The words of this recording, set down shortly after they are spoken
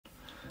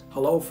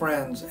Hello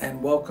friends,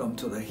 and welcome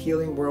to the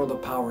healing world of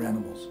power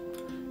animals.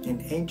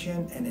 In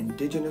ancient and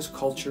indigenous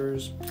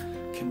cultures,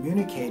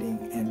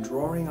 communicating and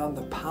drawing on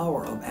the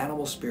power of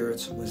animal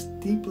spirits was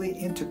deeply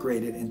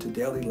integrated into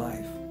daily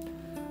life.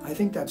 I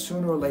think that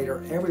sooner or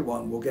later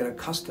everyone will get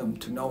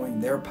accustomed to knowing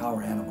their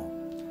power animal.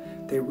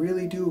 They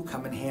really do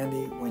come in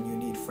handy when you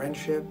need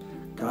friendship,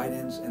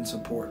 guidance, and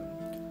support.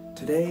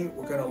 Today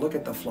we're going to look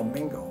at the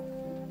flamingo.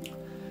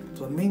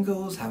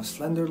 Flamingos have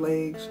slender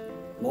legs,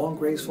 long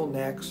graceful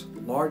necks,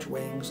 large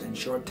wings, and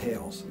short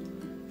tails.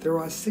 There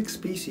are 6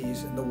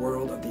 species in the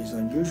world of these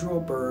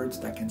unusual birds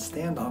that can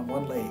stand on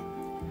one leg.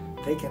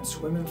 They can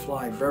swim and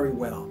fly very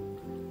well.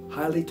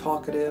 Highly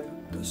talkative,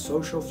 the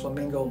social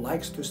flamingo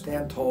likes to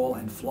stand tall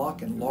and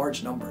flock in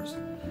large numbers.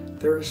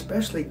 They're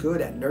especially good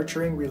at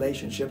nurturing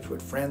relationships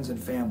with friends and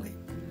family.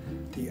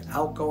 The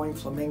outgoing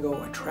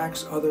flamingo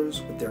attracts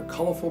others with their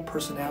colorful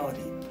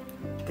personality.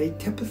 They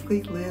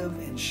typically live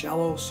in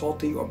shallow,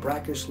 salty, or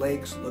brackish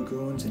lakes,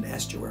 lagoons, and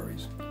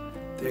estuaries.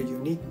 Their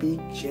unique beak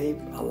shape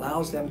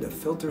allows them to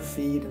filter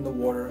feed in the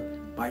water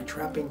by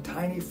trapping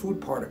tiny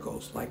food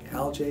particles like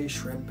algae,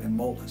 shrimp, and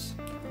mollusks.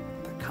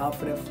 The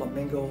confident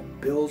flamingo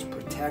builds,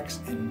 protects,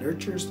 and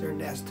nurtures their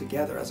nest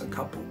together as a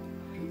couple.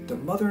 The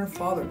mother and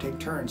father take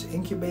turns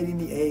incubating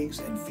the eggs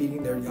and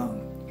feeding their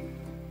young.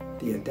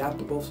 The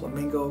adaptable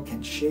flamingo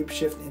can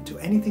shapeshift into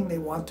anything they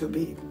want to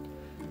be.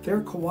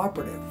 They're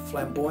cooperative,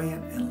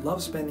 flamboyant, and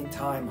love spending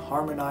time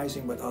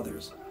harmonizing with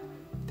others.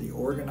 The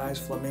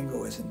organized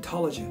flamingo is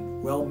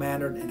intelligent,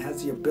 well-mannered, and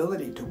has the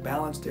ability to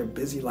balance their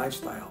busy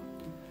lifestyle.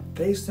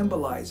 They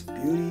symbolize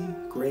beauty,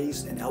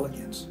 grace, and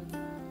elegance.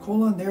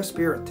 Call on their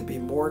spirit to be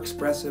more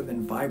expressive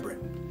and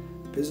vibrant.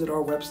 Visit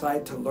our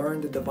website to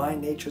learn the divine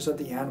natures of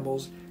the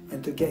animals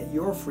and to get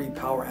your free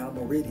power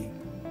animal reading.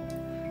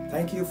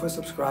 Thank you for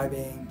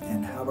subscribing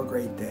and have a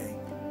great day.